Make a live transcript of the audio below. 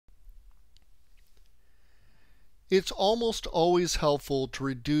It's almost always helpful to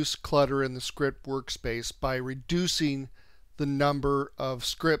reduce clutter in the script workspace by reducing the number of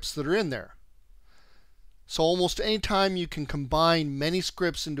scripts that are in there. So almost any time you can combine many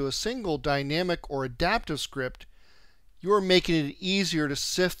scripts into a single dynamic or adaptive script, you are making it easier to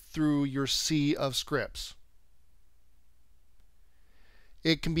sift through your sea of scripts.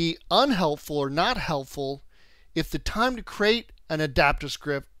 It can be unhelpful or not helpful if the time to create an adaptive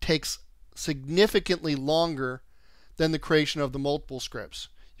script takes significantly longer than the creation of the multiple scripts.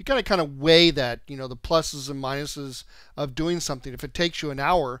 You got to kind of weigh that, the pluses and minuses of doing something. If it takes you an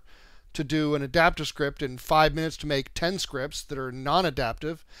hour to do an adaptive script and 5 minutes to make 10 scripts that are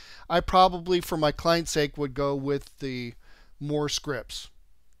non-adaptive, I probably, for my client's sake, would go with the more scripts.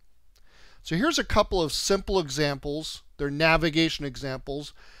 So here's a couple of simple examples. They're navigation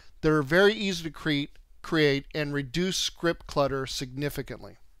examples that are very easy to create and reduce script clutter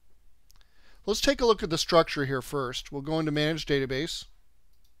significantly. Let's take a look at the structure here first. We'll go into Manage Database.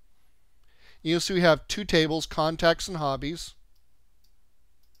 You'll see we have two tables, Contacts and Hobbies.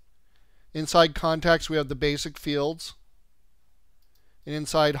 Inside Contacts, we have the basic fields. And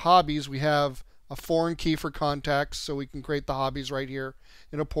inside Hobbies, we have a foreign key for contacts, so we can create the hobbies right here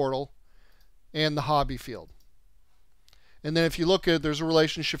in a portal, and the hobby field. And then if you look at it, there's a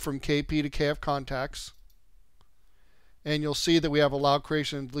relationship from KP to KF contacts. And you'll see that we have allow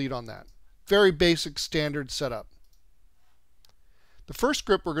creation and delete on that. Very basic standard setup. The first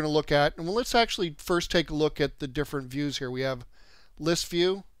script we're going to look at, and let's actually first take a look at the different views here. We have list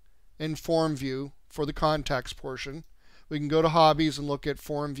view and form view for the contacts portion. We can go to hobbies and look at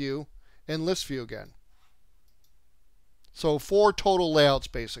form view and list view again. So 4 total layouts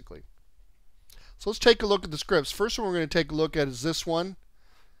basically. So let's take a look at the scripts. First one we're going to take a look at is this one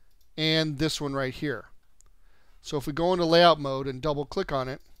and this one right here. So if we go into layout mode and double click on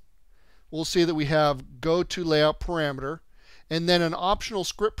it, we'll see that we have go to layout parameter and then an optional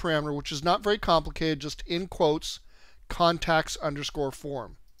script parameter, which is not very complicated, just in quotes, contacts underscore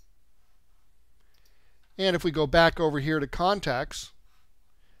form. And if we go back over here to contacts,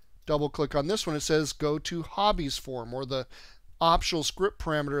 double click on this one, it says go to hobbies form, or the optional script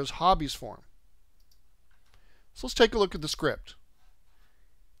parameter is hobbies form. So let's take a look at the script.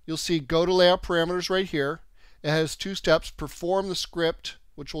 You'll see go to layout parameters right here. It has 2 steps, perform the script,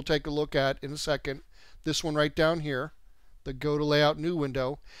 which we'll take a look at in a second. This one right down here, the go to layout new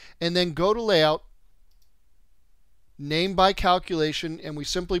window, and then go to layout name by calculation, and we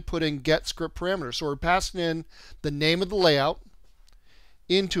simply put in get script parameter. So we're passing in the name of the layout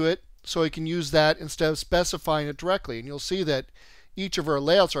into it so we can use that instead of specifying it directly. And you'll see that each of our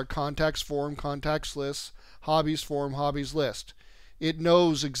layouts are contacts form, contacts list, hobbies form, hobbies list. It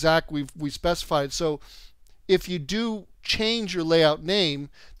knows exactly, we specified. So if you do change your layout name,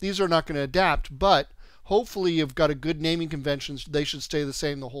 these are not going to adapt, but hopefully you've got a good naming convention. They should stay the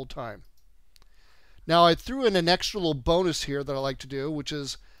same the whole time. Now I threw in an extra little bonus here that I like to do, which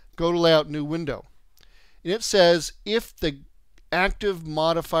is go to layout new window. And it says if the active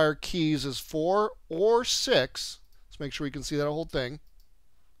modifier keys is 4 or 6, let's make sure we can see that whole thing,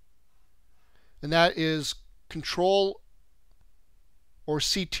 and that is control or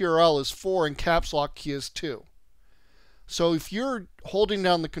CTRL is 4 and caps lock key is 2. So if you're holding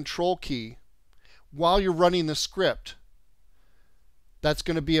down the control key while you're running the script, that's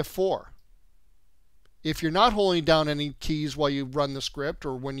going to be a 4. If you're not holding down any keys while you run the script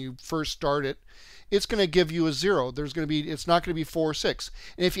or when you first start it, it's going to give you a 0. It's not going to be 4 or 6.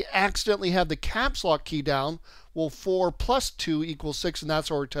 And if you accidentally have the caps lock key down, well, 4 plus 2 equals 6, and that's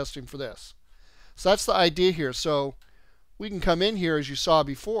what we're testing for this. So that's the idea here. So we can come in here, as you saw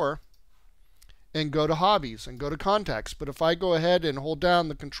before, and go to hobbies and go to contacts. But if I go ahead and hold down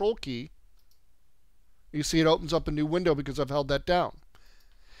the control key, you see it opens up a new window because I've held that down.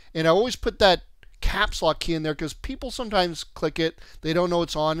 And I always put that caps lock key in there because people sometimes click it, they don't know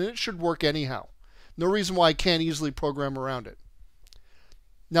it's on, and it should work anyhow. No reason why I can't easily program around it.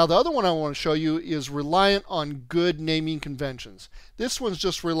 Now the other one I want to show you is reliant on good naming conventions. This one's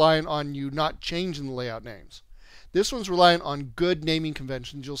just reliant on you not changing the layout names. This one's reliant on good naming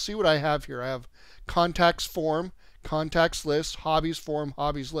conventions. You'll see what I have here. I have contacts form, contacts list, hobbies form,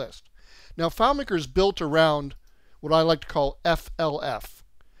 hobbies list. Now FileMaker is built around what I like to call FLF,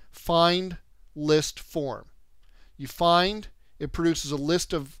 find list form. You find, it produces a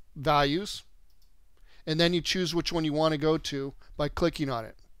list of values, and then you choose which one you want to go to by clicking on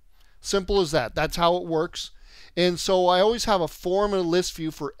it. Simple as that. That's how it works. And so I always have a form and a list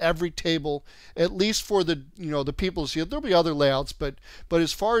view for every table, at least for the the people to see it. There'll be other layouts, but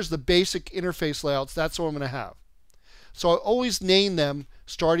as far as the basic interface layouts, that's what I'm going to have. So I always name them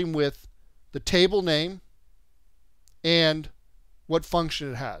starting with the table name, and what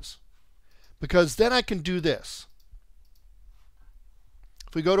function it has. Because then I can do this.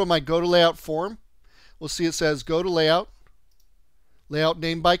 If we go to my Go to Layout form, we'll see it says Go to Layout, Layout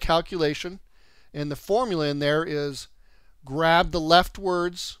Name by Calculation, and the formula in there is grab the left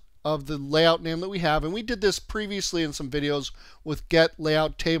words of the layout name that we have, and we did this previously in some videos with Get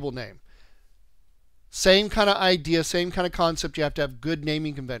Layout Table Name. Same kind of idea, same kind of concept. You have to have good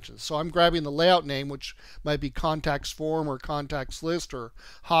naming conventions. So I'm grabbing the layout name, which might be contacts form or contacts list or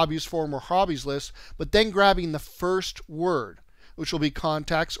hobbies form or hobbies list, but then grabbing the first word, which will be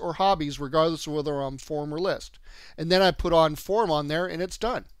contacts or hobbies, regardless of whether I'm form or list. And then I put on form on there, and it's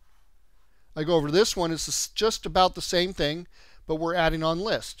done. I go over to this one. It's just about the same thing, but we're adding on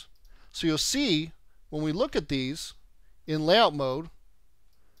list. So you'll see when we look at these in layout mode,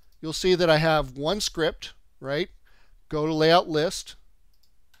 you'll see that I have one script, right? Go to layout list.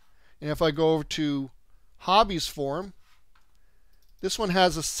 And if I go over to hobbies form, this one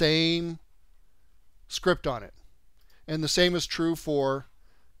has the same script on it. And the same is true for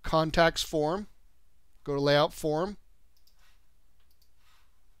contacts form. Go to layout form.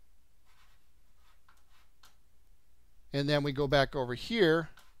 And then we go back over here,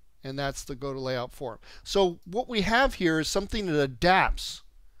 and that's the go to layout form. So what we have here is something that adapts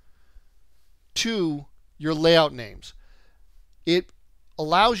to your layout names. It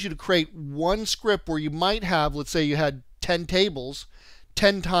allows you to create one script where you might have, let's say you had 10 tables,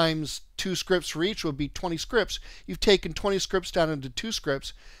 10 times 2 scripts for each would be 20 scripts. You've taken 20 scripts down into 2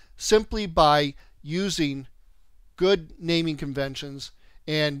 scripts simply by using good naming conventions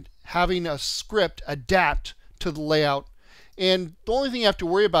and having a script adapt to the layout. And the only thing you have to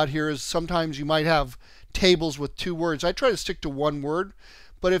worry about here is sometimes you might have tables with 2 words. I try to stick to 1 word.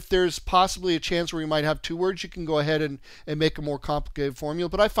 But if there's possibly a chance where you might have 2 words, you can go ahead and make a more complicated formula.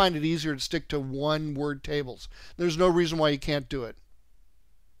 But I find it easier to stick to 1 word tables. There's no reason why you can't do it.